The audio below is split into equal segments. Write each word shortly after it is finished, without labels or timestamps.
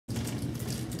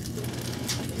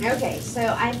Okay,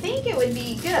 so I think it would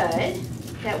be good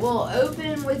that we'll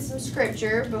open with some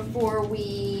scripture before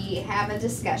we have a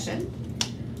discussion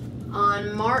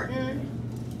on Martin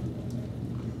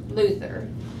Luther.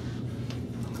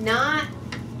 Not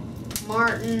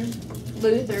Martin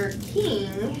Luther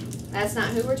King. That's not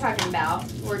who we're talking about.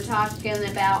 We're talking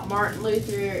about Martin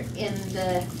Luther in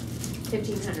the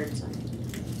 1500s.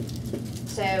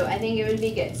 So I think it would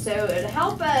be good. So it would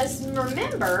help us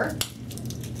remember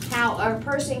how a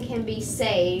person can be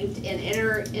saved and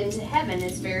enter into heaven.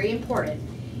 Is very important.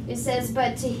 It says,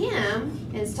 but to him,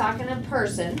 and it's talking a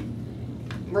person,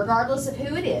 regardless of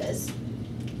who it is,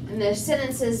 and the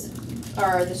sentences,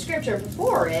 or the scripture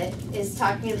before it, is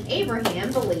talking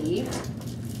Abraham believed,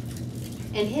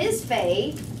 and his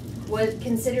faith was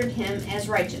considered him as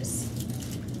righteous.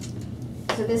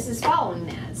 So this is following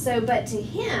that. So, but to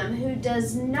him who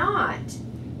does not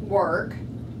work,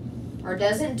 or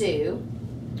doesn't do,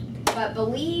 but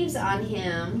believes on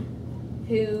him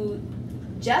who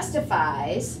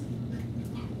justifies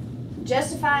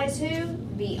who?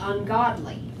 The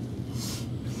ungodly.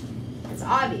 It's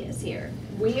obvious here.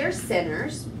 We are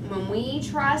sinners. When we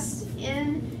trust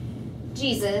in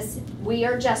Jesus, we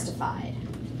are justified.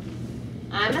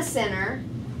 I'm a sinner,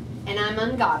 and I'm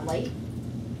ungodly,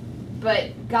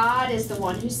 but God is the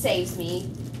one who saves me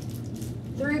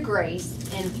through grace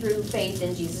and through faith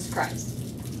in Jesus Christ.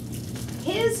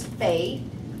 His faith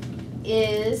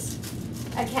is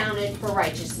accounted for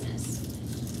righteousness.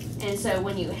 And so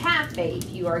when you have faith,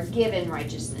 you are given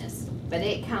righteousness. But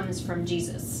it comes from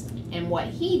Jesus and what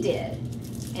he did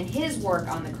and his work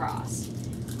on the cross.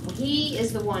 He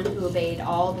is the one who obeyed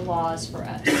all the laws for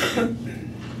us.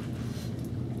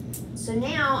 So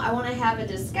now I want to have a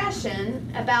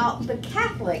discussion about the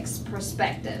Catholics'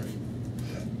 perspective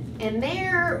and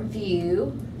their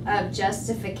view of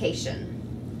justification.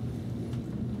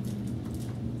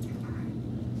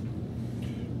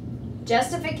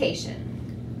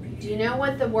 Justification. Do you know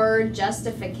what the word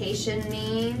justification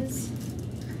means?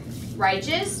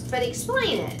 Righteous, but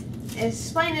explain it.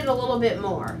 Explain it a little bit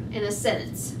more in a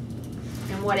sentence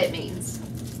and what it means.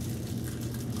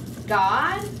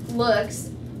 God looks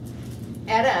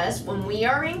at us when we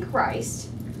are in Christ,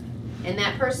 and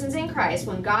that person's in Christ.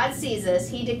 When God sees us,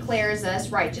 he declares us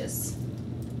righteous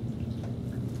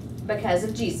because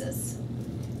of Jesus.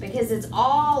 Because it's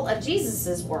all of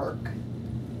Jesus' work,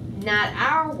 not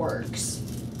our works.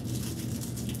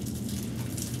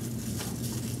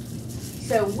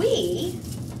 So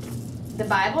the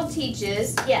Bible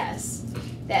teaches, yes,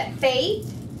 that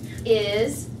faith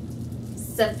is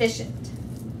sufficient,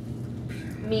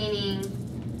 meaning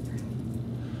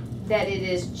that it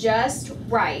is just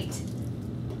right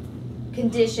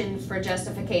condition for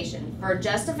justification. For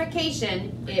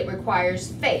justification, it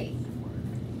requires faith.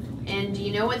 And do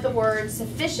you know what the word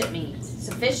sufficient means?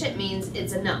 Sufficient means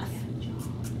it's enough.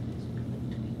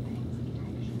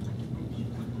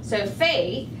 So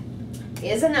faith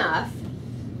is enough,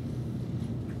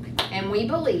 and we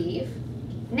believe.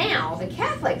 Now, the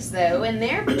Catholics, though, in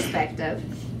their perspective,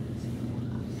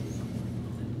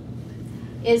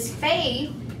 is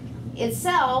faith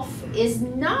itself is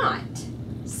not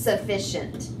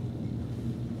sufficient.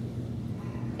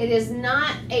 It is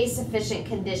not a sufficient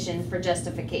condition for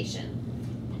justification,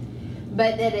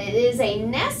 but that it is a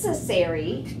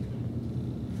necessary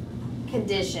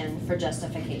condition for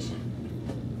justification.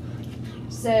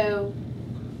 So,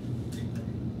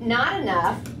 not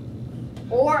enough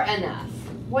or enough.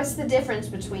 What's the difference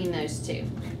between those two?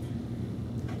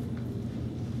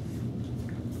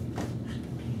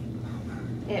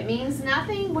 It means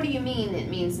nothing? What do you mean it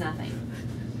means nothing?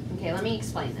 Okay, let me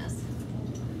explain this.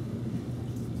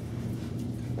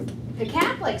 The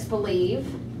Catholics believe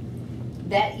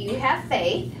that you have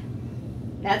faith.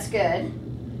 That's good.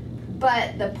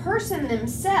 But the person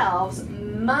themselves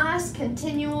must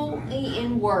continually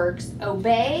in works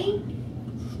obey,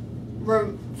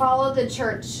 follow the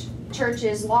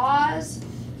church's laws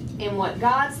and what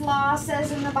God's law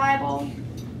says in the Bible.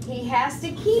 He has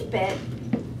to keep it.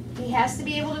 He has to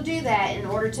be able to do that in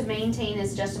order to maintain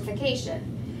his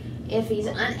justification. If he's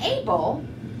unable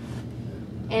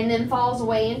and then falls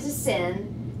away into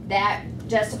sin, that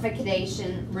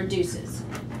justification reduces.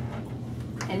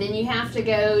 And then you have to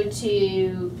go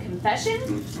to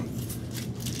confession.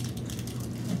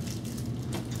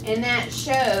 And that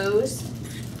shows,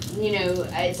 you know,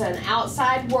 it's an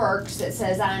outside works that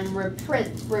says I'm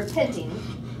repenting.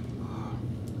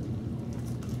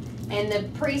 And the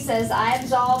priest says, I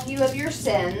absolve you of your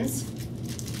sins.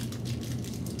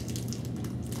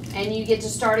 And you get to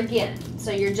start again.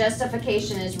 So your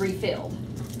justification is refilled.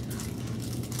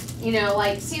 You know,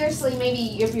 like seriously,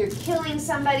 maybe if you're killing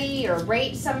somebody or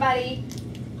rape somebody,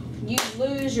 you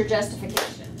lose your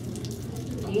justification.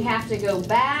 You have to go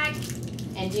back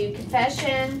and do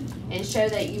confession and show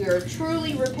that you are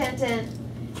truly repentant,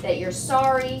 that you're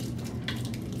sorry,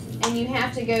 and you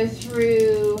have to go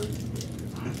through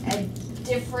a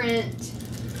different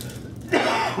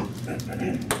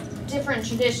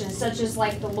traditions, such as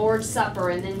like the Lord's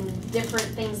Supper, and then different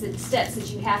things, steps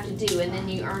that you have to do, and then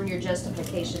you earn your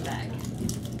justification back.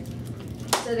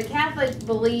 So the Catholic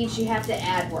believes you have to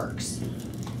add works.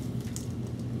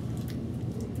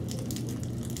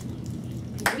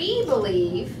 We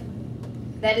believe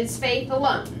that it's faith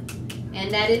alone,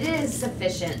 and that it is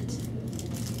sufficient.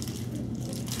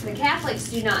 The Catholics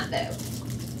do not, though.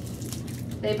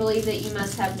 They believe that you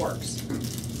must have works.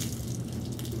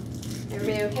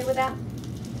 Everybody okay with that?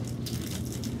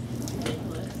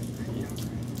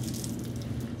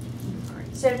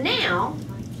 So now,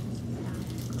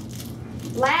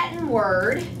 Latin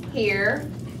word here,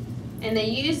 and they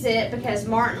use it because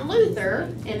Martin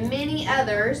Luther and many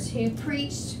others who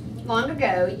preached long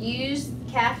ago used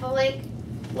Catholic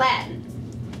Latin,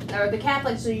 or the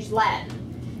Catholics use Latin.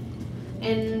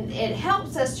 And it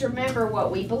helps us to remember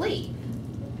what we believe.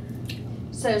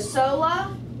 So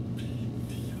sola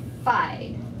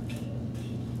fide.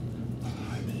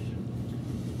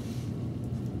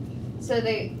 So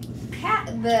the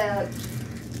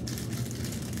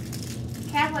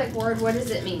Catholic word, what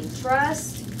does it mean?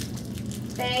 Trust,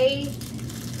 faith,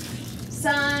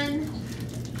 son.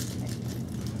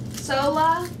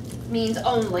 Sola means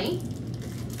only.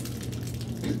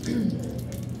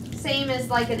 Same as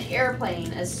like an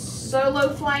airplane. A solo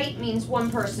flight means one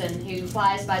person who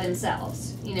flies by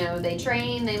themselves. You know, they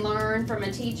train, they learn from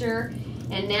a teacher,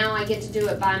 and now I get to do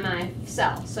it by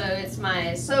myself. So it's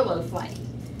my solo flight.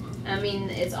 I mean,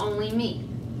 it's only me.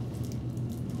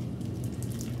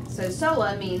 So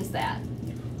sola means that.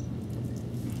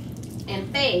 And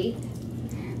faith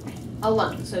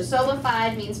alone. So sola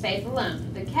fide means faith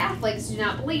alone. The Catholics do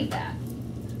not believe that.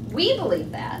 We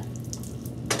believe that.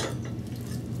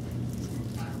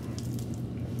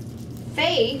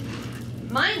 Faith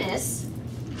minus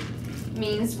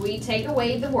means we take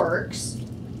away the works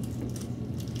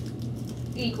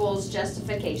equals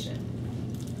justification.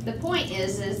 The point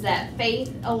is that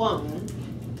faith alone,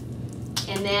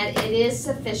 and that it is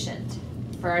sufficient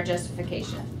for our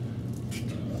justification.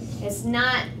 It's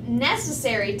not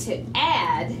necessary to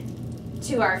add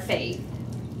to our faith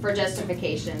for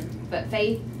justification, but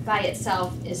faith by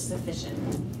itself is sufficient.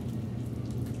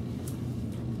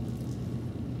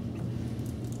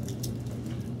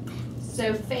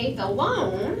 So faith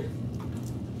alone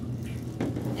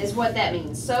is what that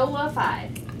means. Sola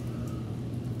fide.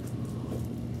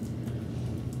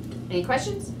 Any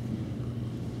questions?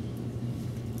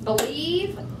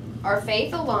 Believe or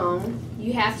faith alone,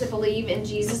 you have to believe in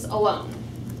Jesus alone.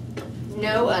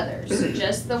 No others,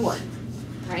 just the one.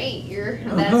 Right?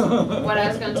 That's what I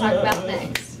was going to talk about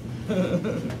next.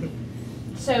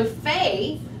 So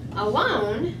faith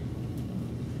alone,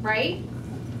 right?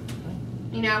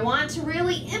 You know, I want to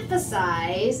really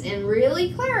emphasize and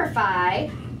really clarify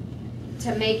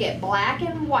to make it black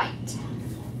and white.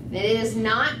 It is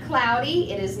not cloudy.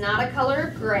 It is not a color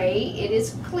of gray. It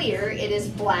is clear. It is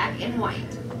black and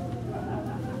white.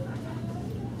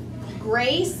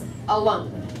 Grace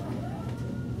alone.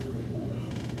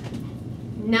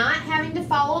 Not having to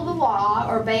follow the law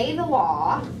or obey the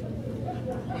law.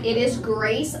 It is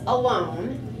grace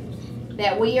alone,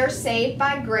 that we are saved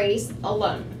by grace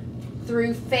alone,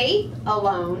 through faith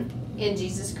alone in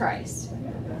Jesus Christ.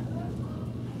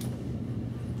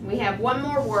 We have one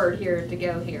more word here to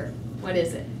go here. What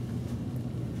is it?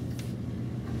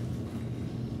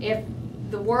 If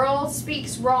the world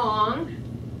speaks wrong,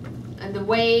 and the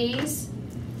ways,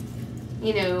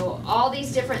 you know, all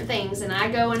these different things, and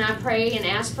I go and I pray and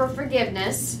ask for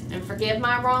forgiveness and forgive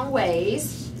my wrong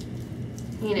ways,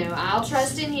 you know, I'll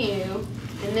trust in you,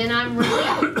 and then I'm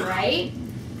relieved, right?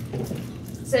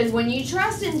 So when you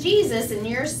trust in Jesus and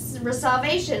your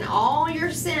salvation, all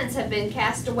your sins have been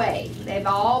cast away. They've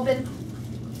all been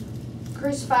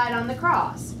crucified on the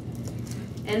cross.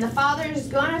 And the Father is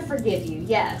going to forgive you.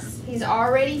 Yes, He's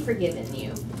already forgiven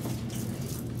you.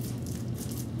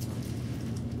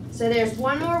 So there's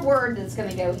one more word that's going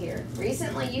to go here.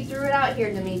 Recently you threw it out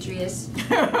here, Demetrius. You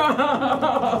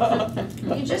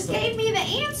just gave me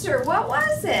the answer. What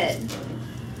was it?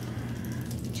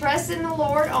 Trust in the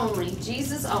Lord only,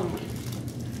 Jesus only,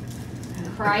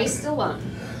 Christ alone.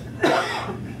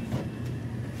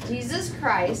 Jesus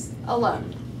Christ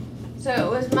alone.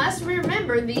 So it must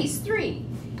remember these three.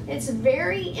 It's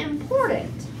very important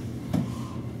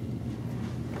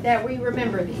that we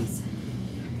remember these.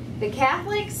 The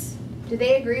Catholics, do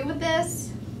they agree with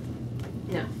this?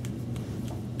 No.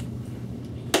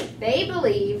 They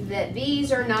believe that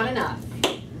these are not enough.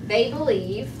 They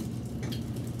believe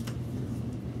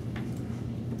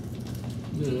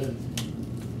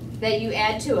that you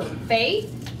add to them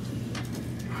faith.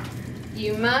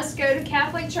 You must go to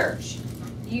Catholic Church.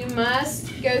 You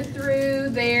must go through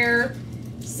their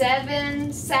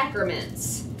 7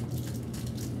 sacraments,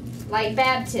 like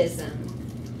baptism.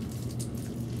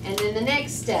 And then the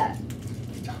next step,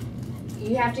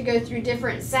 you have to go through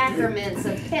different sacraments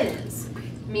of penance,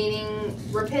 meaning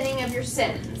repenting of your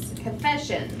sins,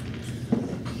 confession,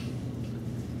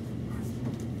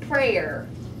 prayer,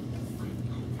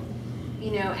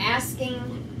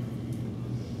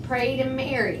 pray to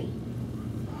Mary,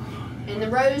 and the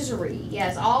rosary.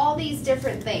 Yes, all these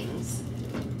different things.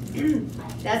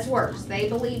 That's works. They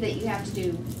believe that you have to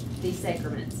do these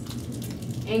sacraments.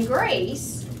 And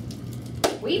grace,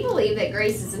 we believe that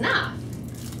grace is enough,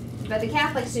 but the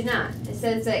Catholics do not. It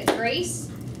says that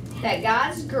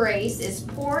God's grace is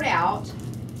poured out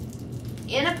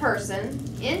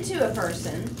into a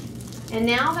person, and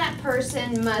now that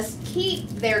person must keep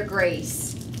their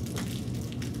grace.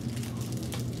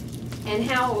 And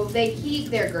how will they keep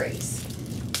their grace?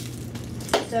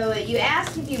 So you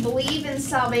ask if you believe in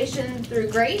salvation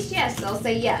through grace? Yes, they'll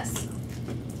say yes.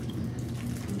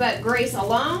 But grace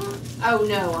alone? Oh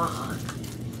no,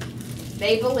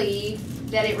 They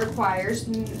believe that it requires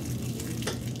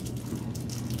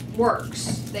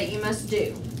works that you must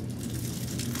do.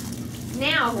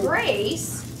 Now,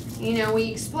 grace, we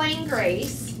explain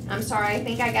grace. I'm sorry, I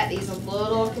think I got these a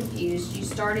little confused. You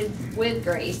started with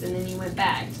grace and then you went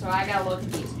back, so I got a little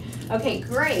confused. Okay,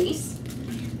 grace,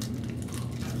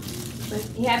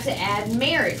 you have to add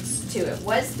merits to it.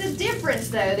 What's the difference,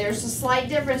 though? There's a slight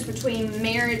difference between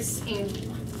merits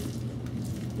and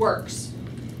works.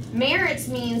 Merits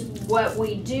means what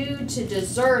we do to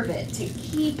deserve it, to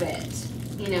keep it.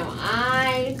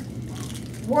 I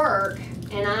work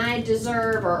and I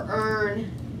deserve or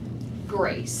earn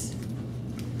grace.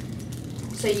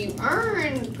 So you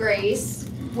earn grace.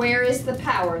 Where is the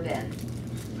power then?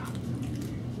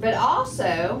 But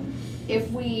also,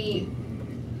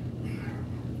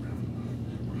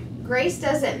 grace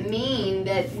doesn't mean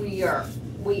that we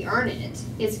earn it.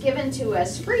 It's given to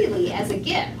us freely as a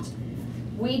gift.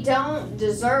 We don't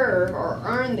deserve or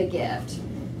earn the gift.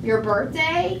 Your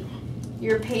birthday,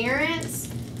 your parents,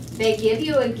 they give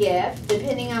you a gift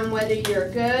depending on whether you're a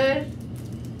good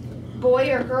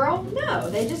boy or girl. No,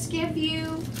 they just give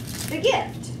you the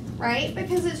gift, right?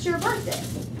 Because it's your birthday.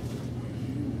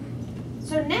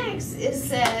 So next it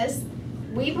says,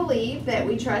 we believe that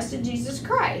we trust in Jesus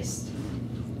Christ.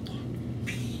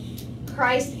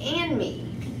 Christ and me.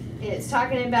 And it's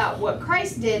talking about what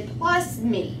Christ did plus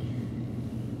me.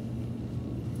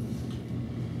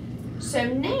 So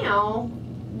now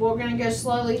we're going to go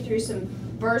slowly through some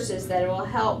verses that will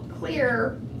help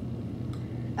clear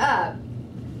up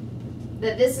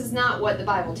that this is not what the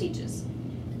Bible teaches.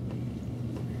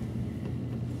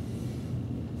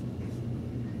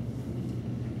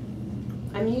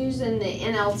 I'm using the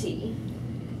NLT.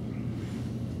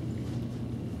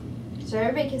 So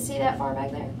everybody can see that far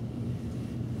back there?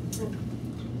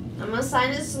 I'm going to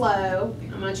sign it slow.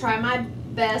 I'm going to try my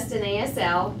best in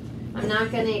ASL. I'm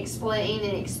not going to explain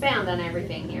and expound on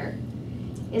everything here.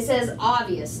 It says,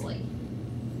 obviously,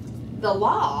 the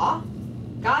law,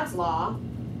 God's law,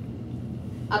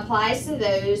 applies to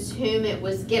those whom it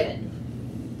was given.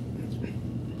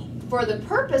 For the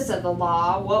purpose of the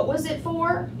law, what was it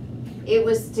for? It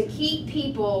was to keep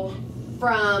people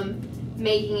from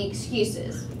making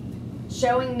excuses,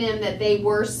 showing them that they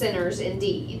were sinners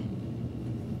indeed.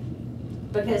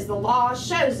 Because the law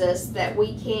shows us that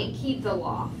we can't keep the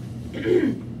law.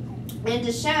 And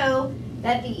to show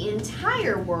that the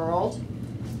entire world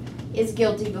is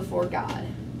guilty before God.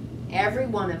 Every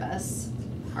one of us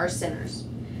are sinners.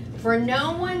 For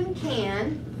no one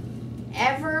can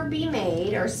ever be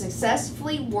made or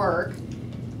successfully work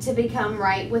to become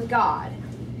right with God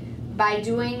by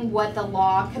doing what the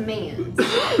law commands.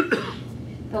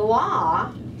 The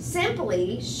law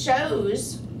simply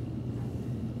shows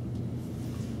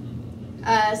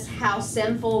us how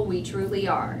sinful we truly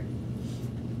are.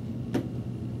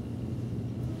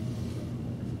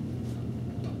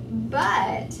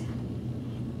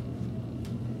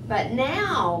 But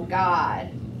now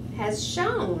God has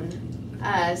shown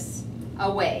us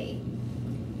a way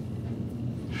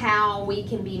how we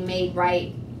can be made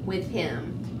right with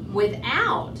Him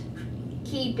without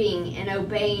keeping and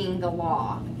obeying the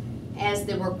law as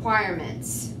the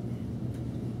requirements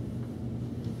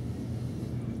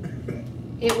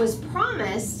It was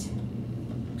promised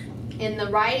in the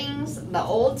writings, the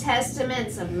Old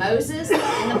Testaments of Moses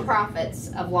and the prophets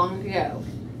of long ago.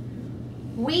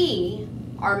 We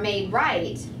are made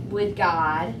right with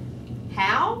God.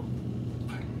 How?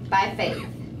 By faith.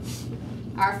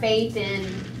 Our faith in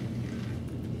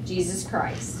Jesus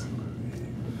Christ.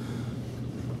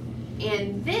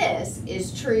 And this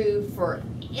is true for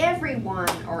everyone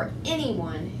or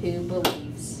anyone who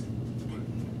believes.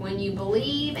 When you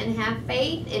believe and have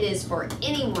faith, it is for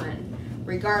anyone,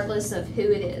 regardless of who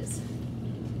it is.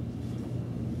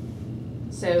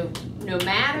 So, no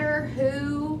matter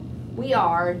who we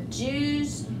are,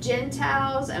 Jews,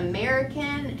 Gentiles,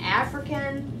 American,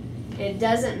 African, it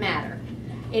doesn't matter.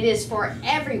 It is for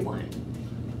everyone.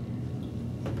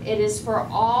 It is for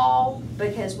all,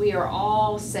 because we are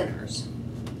all sinners.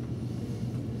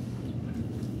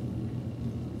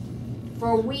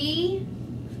 For we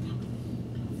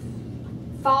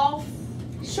fall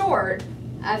short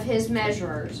of his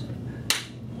measures.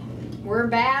 We're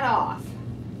bad off.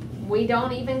 We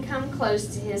don't even come close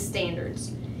to his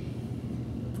standards.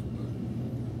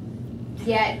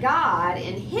 Yet God,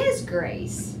 in his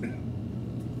grace,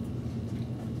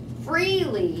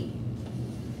 freely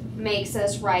makes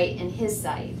us right in his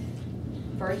sight.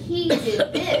 For he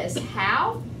did this,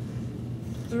 how?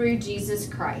 Through Jesus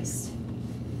Christ.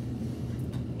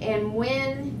 And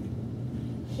when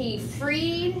he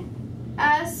freed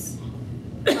us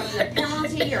from the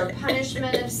penalty or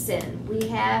punishment of sin, we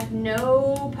have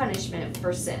no punishment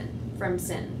for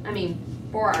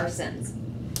for our sins.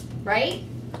 Right?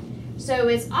 So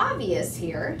it's obvious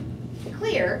here,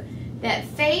 clear, that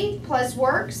faith plus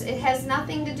works, it has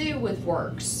nothing to do with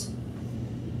works.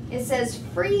 It says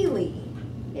freely.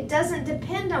 It doesn't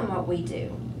depend on what we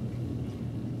do.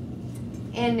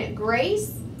 And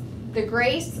grace, the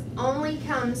grace only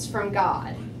comes from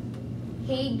God.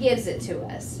 He gives it to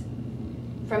us.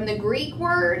 From the Greek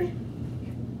word,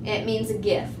 it means a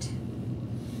gift.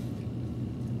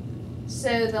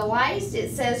 So the last,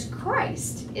 it says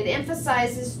Christ. It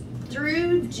emphasizes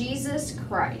through Jesus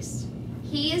Christ.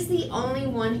 He is the only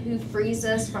one who frees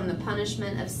us from the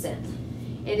punishment of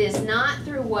sin. It is not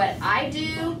through what I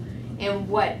do and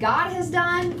what God has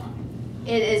done.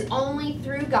 It is only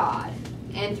through God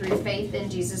and through faith in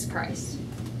Jesus Christ.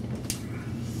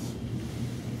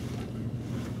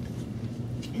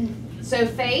 So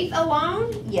faith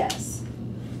alone, yes.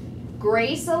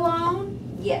 Grace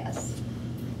alone, yes.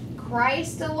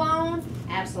 Christ alone,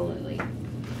 absolutely.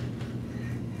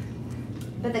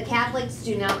 But the Catholics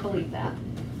do not believe that.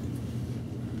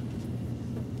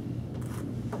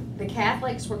 The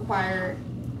Catholics require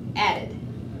added.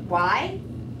 Why?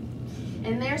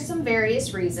 And there's some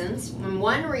various reasons. And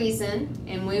one reason,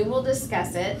 and we will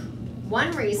discuss it,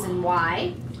 one reason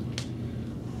why.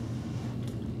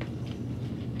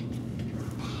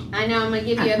 I know I'm going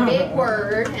to give you a big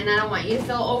word, and I don't want you to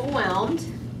feel overwhelmed.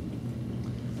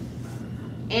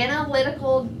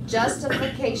 Analytical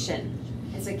justification.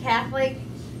 It's a Catholic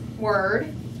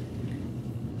word.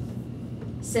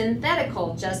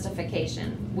 Synthetical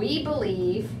justification. We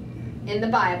believe in the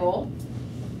Bible.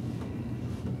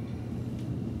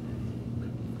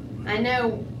 I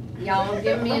know y'all are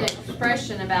giving me an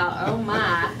expression about, oh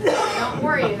my, don't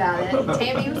worry about it.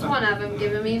 Tammy was one of them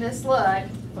giving me this look.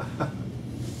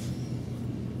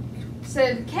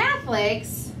 So the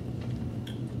Catholics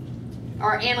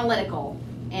are analytical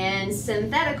and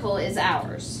synthetical is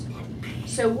ours.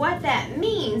 So what that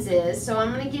means is, so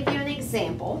I'm going to give you an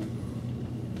example.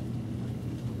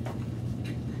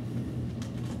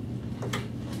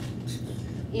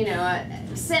 You know,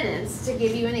 a sentence to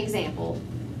give you an example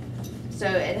so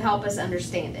it help us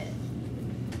understand it.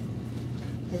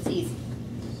 It's easy.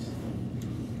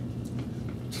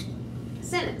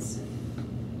 Sentence.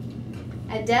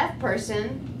 A deaf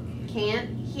person can't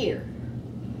hear.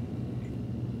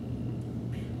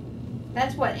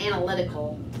 That's what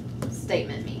analytical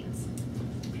statement means.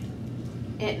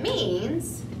 It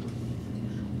means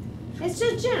it's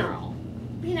just general.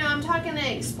 You know, I'm talking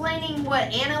explaining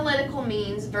what analytical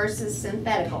means versus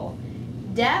synthetical.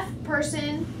 Deaf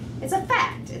person, it's a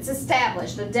fact. It's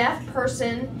established. A deaf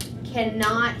person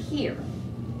cannot hear.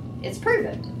 It's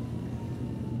proven.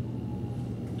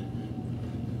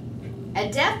 A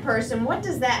deaf person, what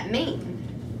does that mean?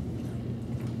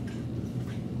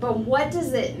 But what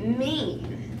does it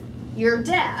mean? You're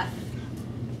deaf.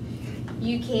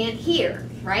 You can't hear,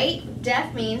 right?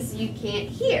 Deaf means you can't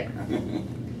hear.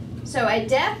 So a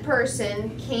deaf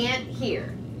person can't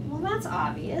hear. Well, that's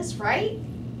obvious, right?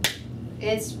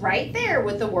 It's right there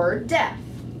with the word deaf.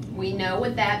 We know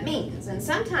what that means. And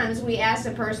sometimes we ask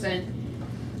a person,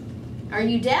 are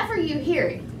you deaf or are you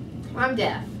hearing? I'm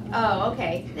deaf. Oh,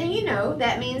 okay. Then you know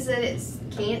that means that it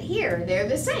can't hear. They're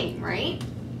the same, right?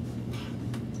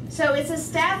 So it's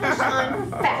established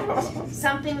on fact,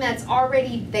 something that's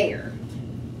already there.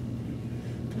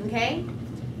 Okay?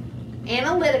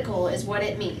 Analytical is what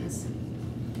it means.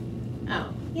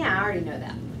 Oh, yeah, I already know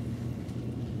that.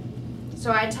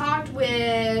 So I talked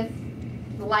with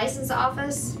the license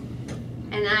office,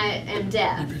 and I am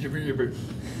deaf.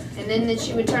 And then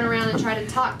she would turn around and try to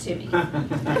talk to me.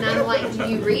 And I'm like, do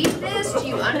you read this? Do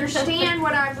you understand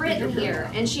what I've written here?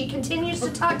 And she continues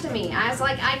to talk to me. I was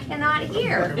like, I cannot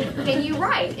hear. Can you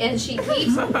write? And she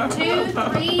keeps 2,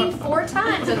 3, 4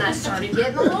 times. And I started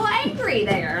getting a little angry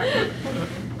there.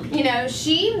 You know,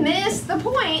 she missed the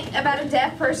point about a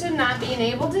deaf person not being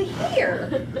able to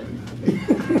hear.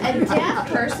 A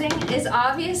deaf person is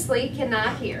obviously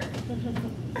cannot hear.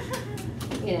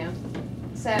 You know,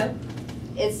 so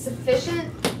it's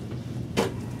sufficient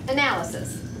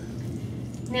analysis.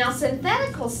 Now,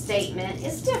 synthetical statement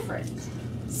is different.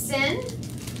 Syn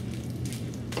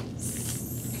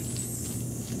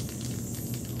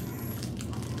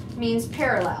means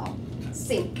parallel,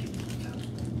 sync.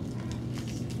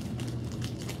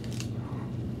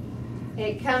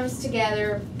 It comes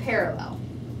together parallel.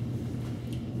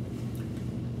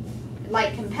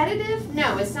 Like competitive?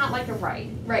 No, it's not like a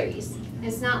race.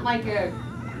 It's not like a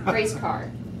race car.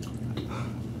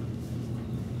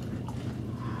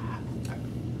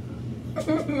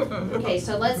 Okay,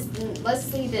 so let's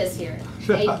see this here.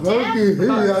 A deaf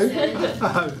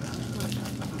person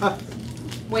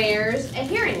wears a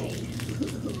hearing aid.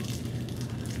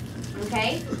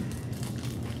 Okay?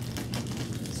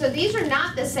 So these are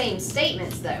not the same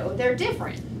statements, though. They're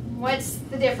different. What's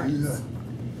the difference?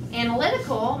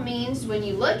 Analytical means when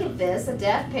you look at this, a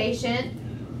deaf person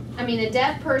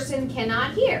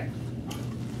cannot hear.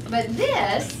 But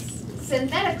this,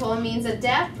 synthetical, means a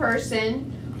deaf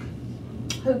person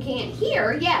who can't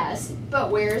hear, yes,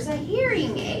 but wears a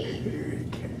hearing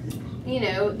aid. You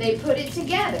know, they put it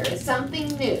together. It's something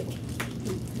new.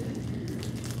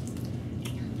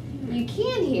 You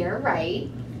can hear, right?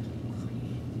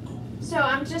 So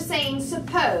I'm just saying,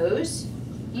 suppose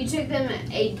you took them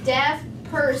a deaf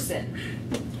person.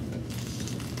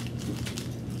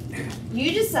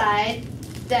 You decide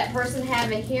that person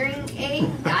have a hearing aid.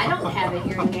 I don't have a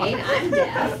hearing aid. I'm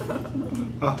deaf.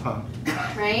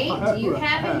 Right? Do you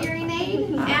have a hearing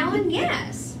aid, Alan?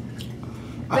 Yes.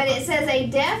 But it says a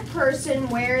deaf person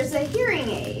wears a hearing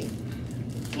aid.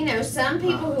 You know, some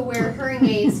people who wear hearing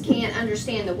aids can't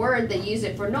understand the word. They use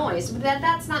it for noise. But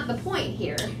that's not the point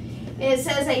here. It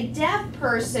says a deaf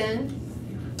person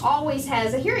always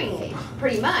has a hearing aid,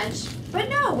 pretty much. But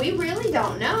no, we really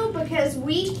don't know because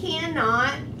we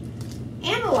cannot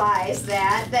analyze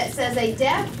that says a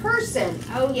deaf person.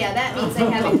 Oh yeah, that means they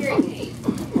have a hearing aid. Is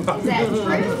that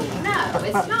true? No,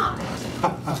 it's not.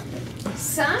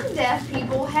 Some deaf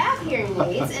people have hearing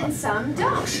aids and some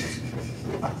don't.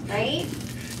 Right?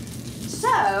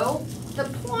 So, the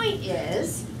point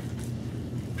is,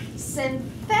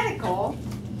 synthetical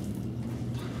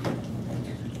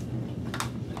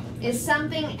is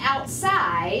something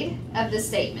outside of the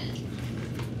statement.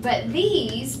 But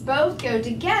these both go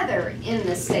together in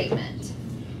the statement.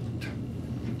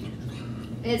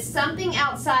 It's something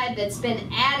outside that's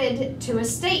been added to a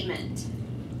statement.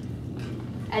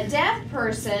 A deaf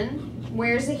person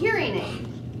wears a hearing aid.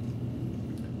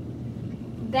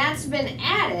 That's been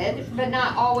added, but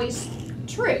not always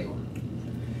true.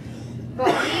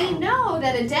 But we know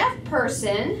that a deaf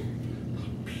person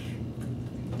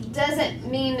doesn't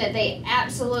mean that they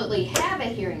absolutely have a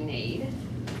hearing aid.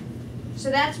 So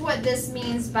that's what this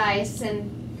means by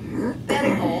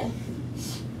synthetical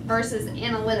versus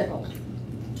analytical.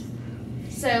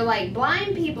 So like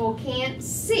blind people can't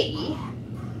see,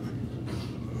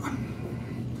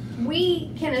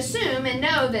 we can assume and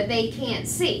know that they can't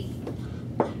see.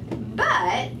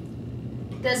 But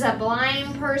does a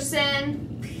blind person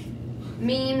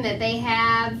mean that they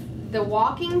have the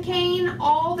walking cane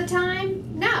all the time?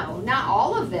 No, not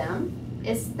all of them.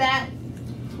 Is that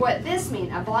what this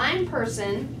means? A blind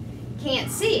person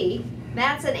can't see.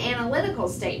 That's an analytical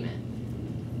statement.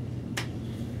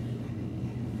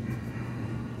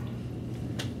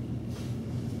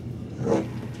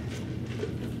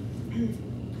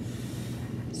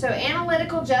 So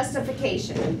analytical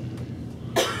justification.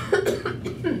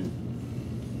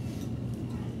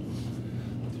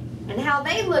 And how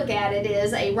they look at it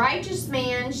is, a righteous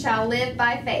man shall live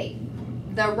by faith.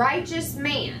 The righteous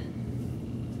man.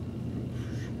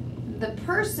 The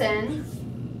person,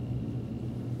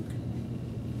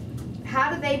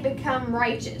 how do they become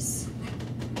righteous?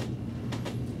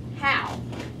 How?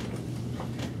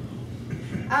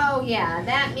 Oh, yeah,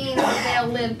 that means that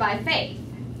they'll live by faith.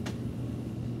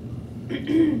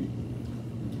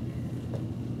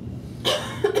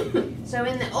 So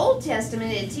in the Old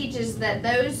Testament, it teaches that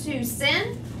those who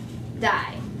sin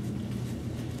die.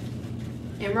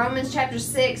 In Romans chapter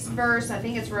 6 verse, I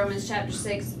think it's Romans chapter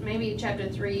 6, maybe chapter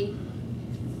 3,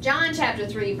 John chapter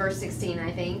 3 verse 16,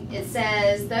 I think, it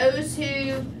says those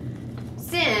who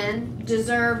sin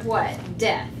deserve what?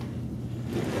 Death.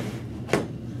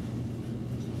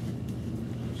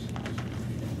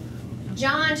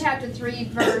 John chapter 3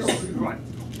 verse,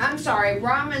 I'm sorry,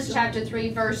 Romans chapter 3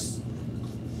 verse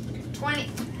 20,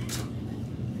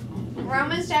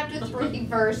 Romans chapter 3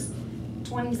 verse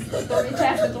 23,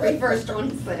 chapter 3 verse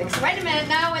 26. Wait a minute,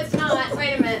 no it's not,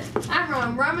 wait a minute, I'm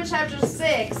wrong. Romans chapter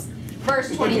 6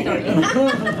 verse 23.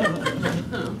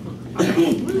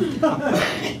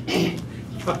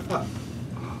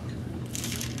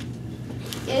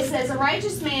 It says, a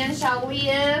righteous man shall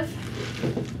live,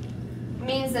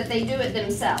 means that they do it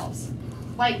themselves.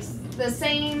 Like the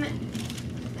same,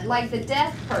 like the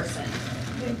deaf person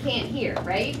who can't hear,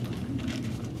 right?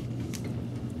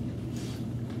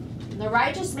 The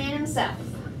righteous man himself.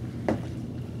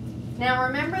 Now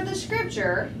remember the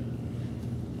scripture.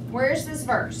 Where's this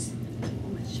verse?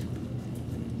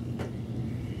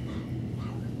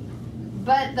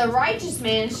 But the righteous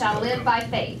man shall live by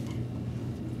faith.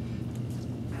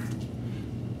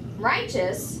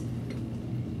 Righteous,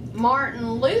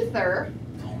 Martin Luther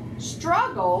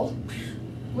struggled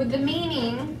with the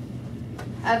meaning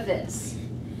of this.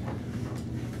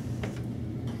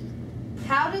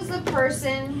 How does the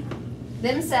person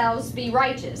themselves be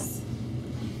righteous?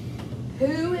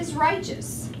 Who is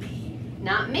righteous?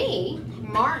 Not me.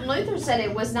 Martin Luther said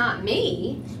it was not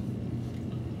me.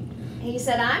 He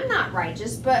said, I'm not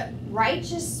righteous, but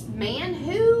righteous man,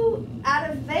 who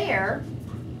out of there,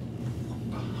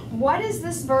 what is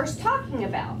this verse talking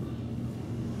about?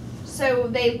 So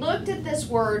they looked at this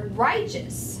word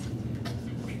righteous.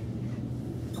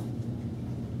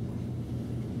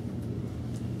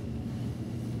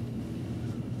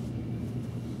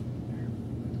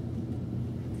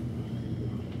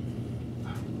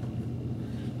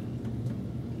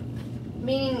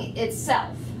 Meaning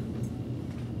itself.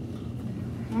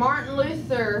 Martin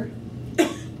Luther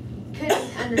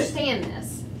couldn't understand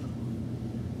this.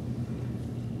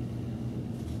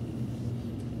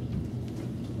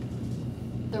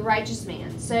 The righteous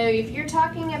man. So if you're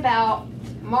talking about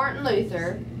Martin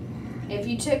Luther, if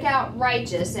you took out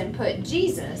righteous and put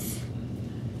Jesus,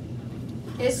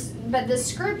 but the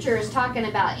scripture is talking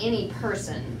about any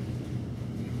person.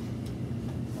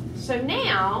 So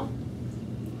now,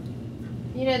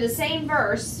 you know, the same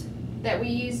verse that we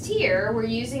used here, we're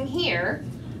using here,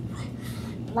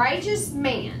 righteous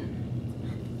man.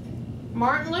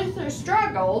 Martin Luther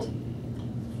struggled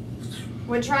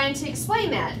with trying to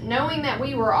explain that, knowing that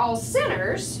we were all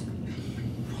sinners.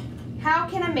 How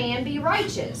can a man be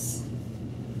righteous?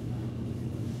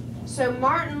 So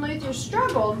Martin Luther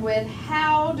struggled with,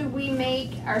 how do we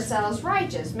make ourselves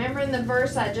righteous? Remember in the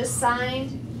verse I just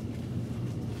signed?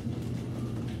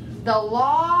 The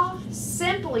law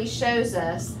simply shows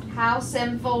us how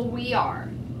sinful we are.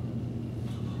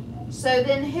 So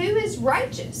then who is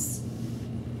righteous?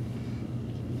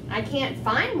 I can't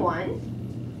find one.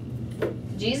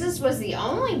 Jesus was the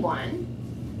only one.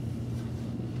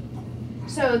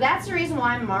 So that's the reason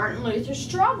why Martin Luther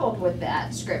struggled with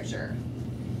that scripture.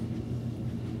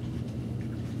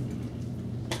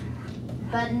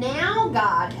 But now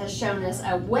God has shown us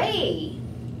a way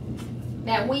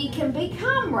that we can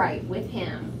become right with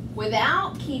Him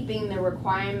without keeping the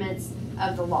requirements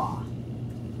of the law.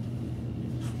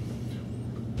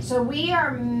 So we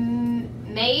are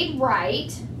made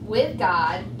right with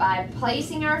God by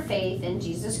placing our faith in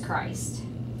Jesus Christ.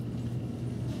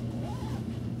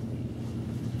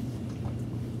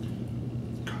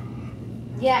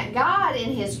 Yet God,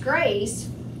 in His grace,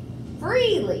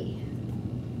 freely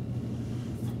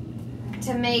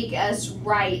to make us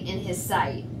right in His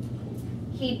sight.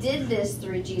 He did this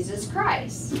through Jesus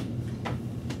Christ.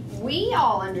 We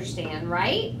all understand,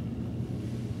 right?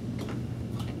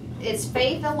 It's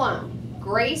faith alone,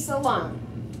 grace alone,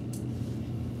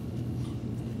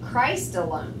 Christ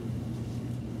alone.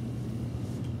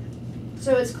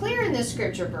 So it's clear in this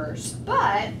scripture verse,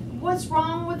 but what's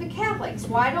wrong with the Catholics?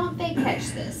 Why don't they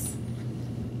catch this?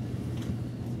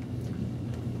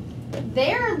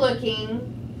 They're looking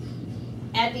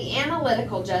at the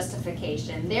analytical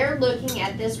justification. They're looking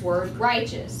at this word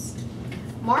righteous.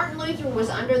 Martin Luther was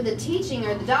under the teaching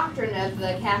or the doctrine of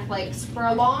the Catholics for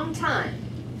a long time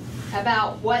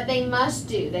about what they must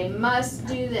do. They must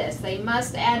do this. They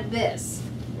must add this.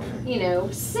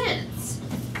 sense.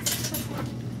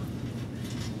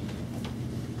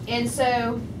 And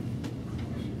so,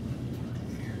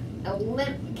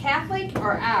 Catholic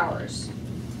are ours.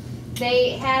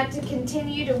 They had to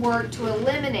continue to work to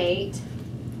eliminate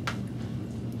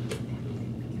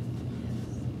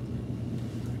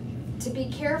to be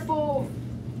careful,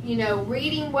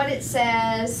 reading what it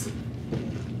says,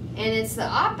 and it's the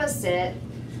opposite,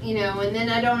 and then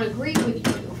I don't agree with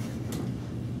you.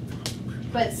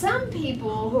 But some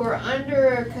people who are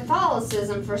under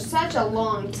Catholicism for such a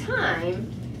long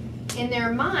time, in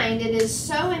their mind, it is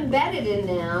so embedded in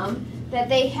them that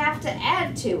they have to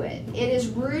add to it. It is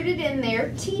rooted in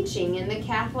their teaching, in the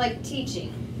Catholic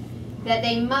teaching, that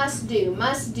they must do,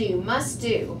 must do, must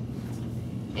do.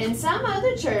 And some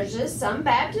other churches, some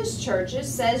Baptist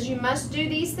churches, says you must do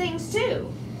these things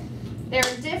too. There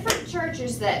are different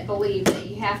churches that believe that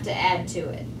you have to add to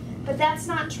it. But that's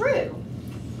not true.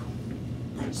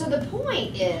 So the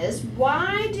point is,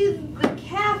 why do the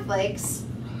Catholics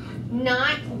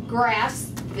not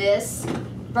grasp this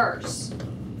verse?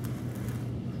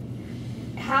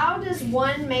 How does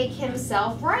one make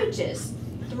himself righteous?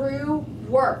 Through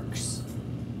works.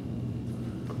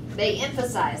 They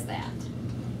emphasize that.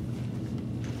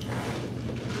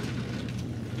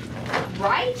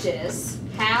 Righteous,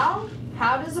 how?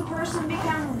 How does a person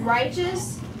become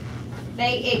righteous?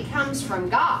 It comes from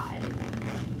God,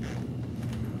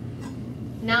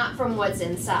 not from what's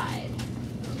inside.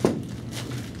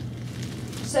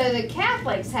 So the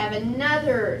Catholics have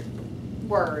another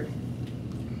word.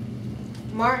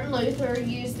 Martin Luther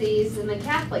used these, and the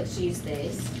Catholics use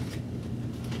these.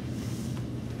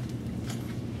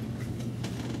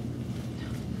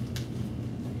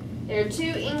 There are two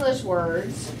English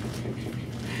words.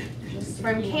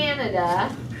 From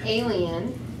Canada,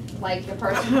 alien, like a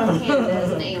person from Canada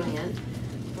is an alien,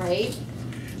 right?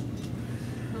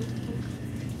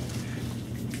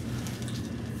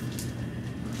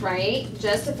 Right?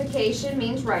 Justification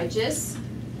means righteous.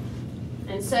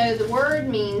 And so the word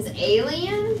means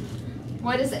alien.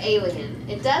 What is alien?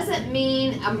 It doesn't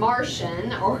mean a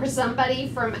Martian or somebody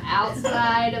from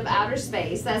outside of outer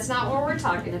space. That's not what we're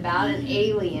talking about, an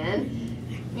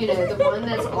alien. The one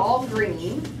that's all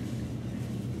green.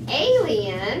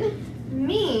 Alien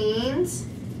means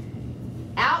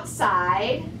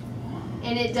outside,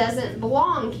 and it doesn't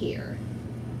belong here.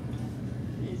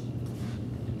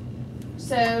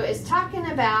 So it's talking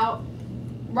about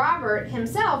Robert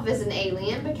himself is an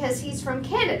alien because he's from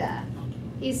Canada.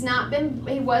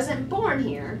 He wasn't born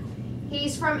here.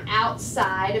 He's from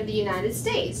outside of the United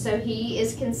States, so he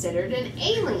is considered an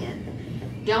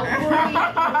alien. Don't worry, he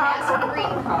has a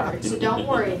green card, so don't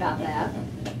worry about that.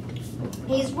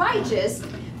 He's righteous,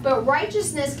 but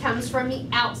righteousness comes from the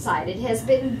outside. It has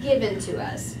been given to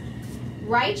us.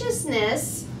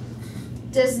 Righteousness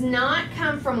does not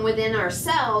come from within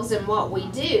ourselves and what we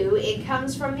do. It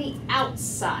comes from the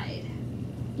outside.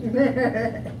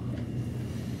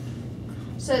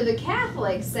 So the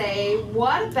Catholics say,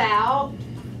 what about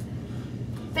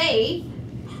faith?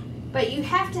 But you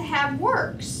have to have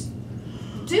works,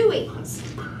 doings.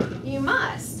 You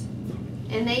must.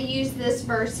 And they use this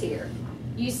verse here.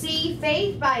 You see,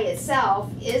 faith by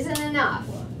itself isn't enough.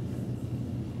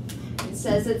 It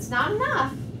says it's not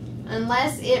enough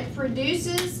unless it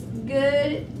produces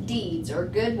good deeds or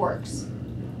good works.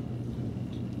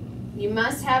 You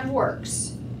must have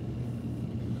works.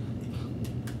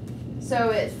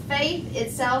 So faith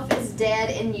itself is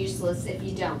dead and useless if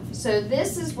you don't. So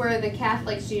this is where the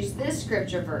Catholics use this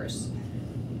scripture verse.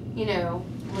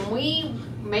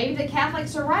 Maybe the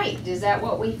Catholics are right. Is that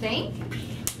what we think?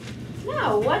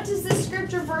 No. What does this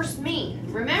scripture verse mean?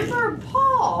 Remember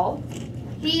Paul,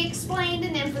 he explained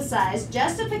and emphasized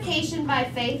justification by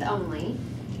faith only.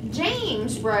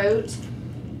 James wrote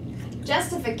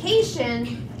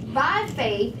justification by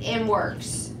faith and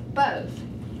works, both.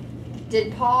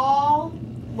 Did Paul,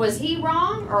 was he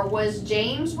wrong or was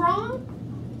James wrong?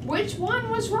 Which one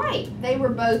was right? They were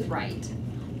both right.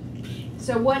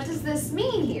 So what does this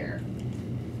mean here?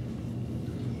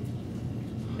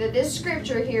 That this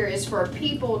scripture here is for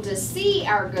people to see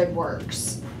our good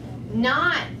works,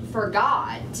 not for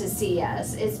God to see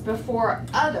us. It's before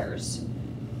others.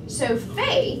 So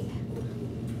faith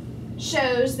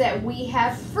shows that we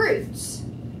have fruits,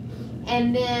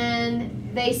 and then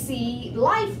they see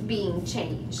life being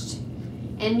changed.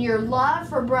 And your love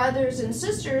for brothers and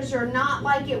sisters are not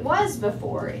like it was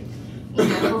before.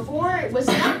 Before it was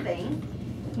nothing.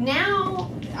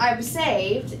 Now I'm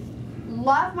saved.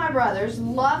 Love my brothers.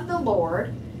 Love the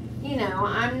Lord.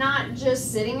 I'm not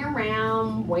just sitting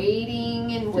around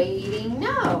waiting and waiting.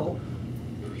 No.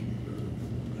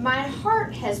 my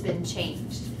heart has been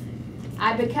changed.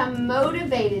 I become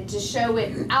motivated to show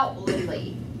it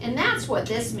outwardly. And that's what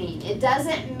this means. It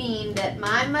doesn't mean that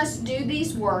I must do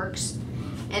these works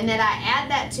and that I add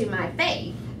that to my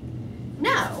faith.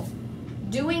 No.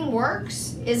 Doing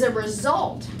works is a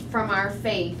result from our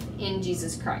faith in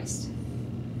Jesus Christ.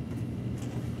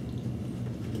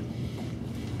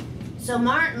 So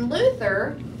Martin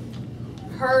Luther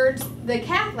heard the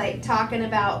Catholic talking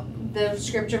about the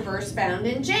scripture verse found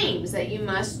in James that you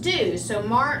must do. So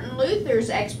Martin Luther's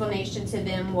explanation to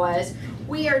them was,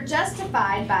 we are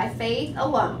justified by faith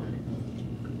alone.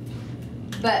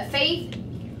 But faith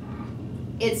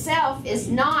itself is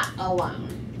not alone.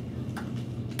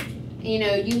 You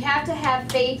know, you have to have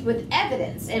faith with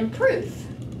evidence and proof.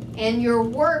 And your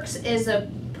works is a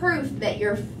proof that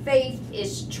your faith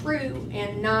is true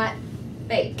and not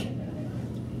fake.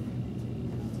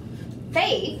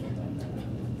 Faith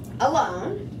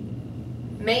alone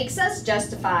makes us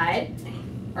justified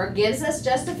or gives us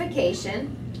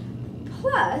justification,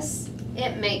 plus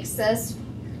it makes us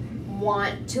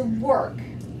want to work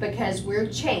because we're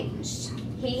changed.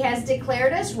 He has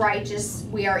declared us righteous.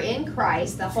 We are in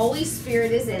Christ. The Holy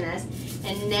Spirit is in us.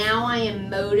 And now I am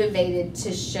motivated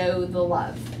to show the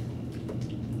love.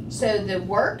 So the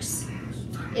works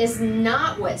is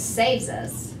not what saves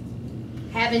us.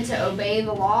 Having to obey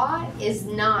the law is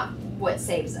not what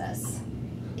saves us.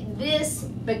 This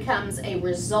becomes a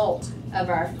result of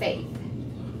our faith.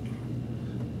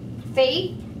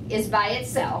 Faith is by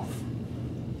itself.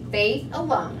 Faith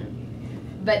alone.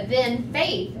 But then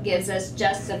faith gives us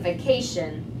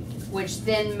justification, which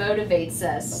then motivates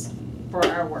us for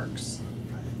our works.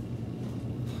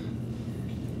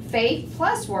 Faith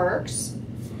plus works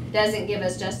doesn't give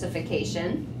us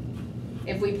justification.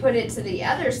 If we put it to the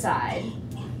other side,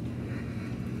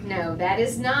 no, that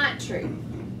is not true.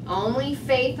 Only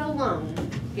faith alone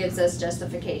gives us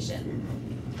justification.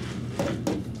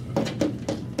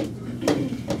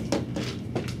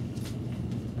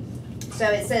 So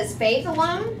it says faith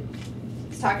alone.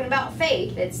 It's talking about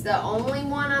faith. It's the only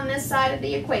one on this side of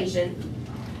the equation.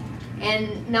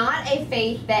 And not a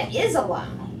faith that is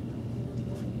alone.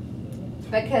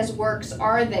 Because works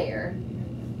are there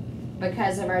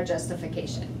because of our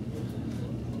justification.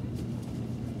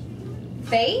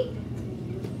 Faith?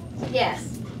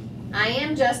 Yes. I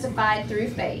am justified through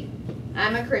faith.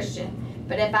 I'm a Christian.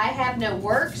 But if I have no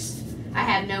works, I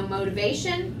have no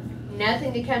motivation,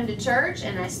 nothing to come to church,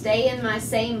 and I stay in my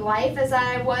same life as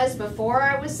I was before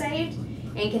I was saved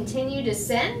and continue to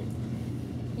sin,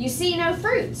 you see no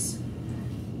fruits.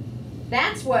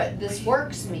 That's what this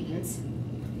works means.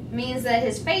 It means that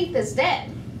his faith is dead.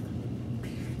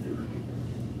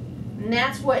 And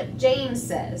that's what James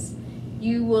says.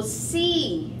 You will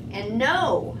see and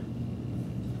know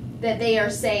that they are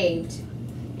saved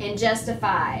and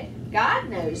justified. God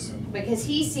knows because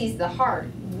he sees the heart.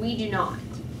 We do not.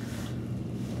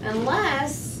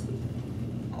 Unless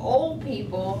old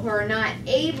people who are not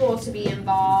able to be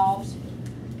involved,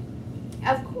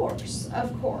 of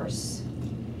course.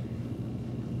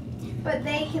 But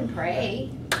they can pray.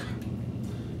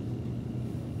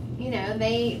 You know,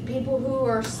 people who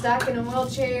are stuck in a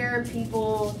wheelchair,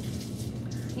 people,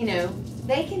 you know,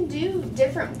 they can do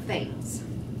different things.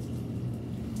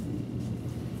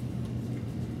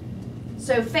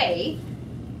 So faith,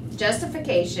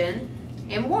 justification,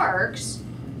 and works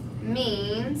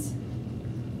means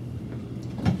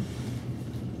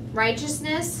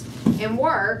righteousness and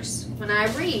works. When I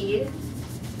read,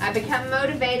 I become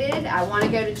motivated. I want to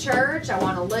go to church. I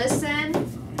want to listen.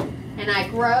 And I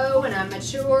grow and I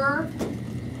mature.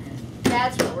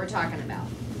 That's what we're talking about,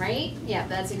 right? Yeah,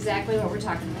 that's exactly what we're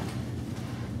talking about.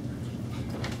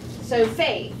 So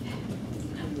faith.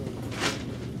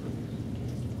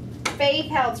 Faith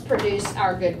helps produce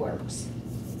our good works.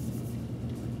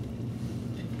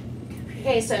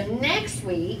 Okay, so next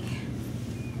week,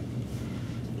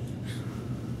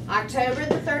 October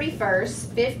the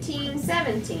 31st,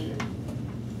 1517.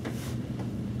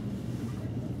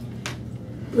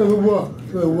 The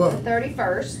what? The what? The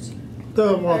 31st.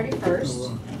 The what?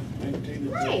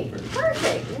 31st. Right,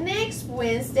 perfect. Next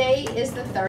Wednesday is the 31st.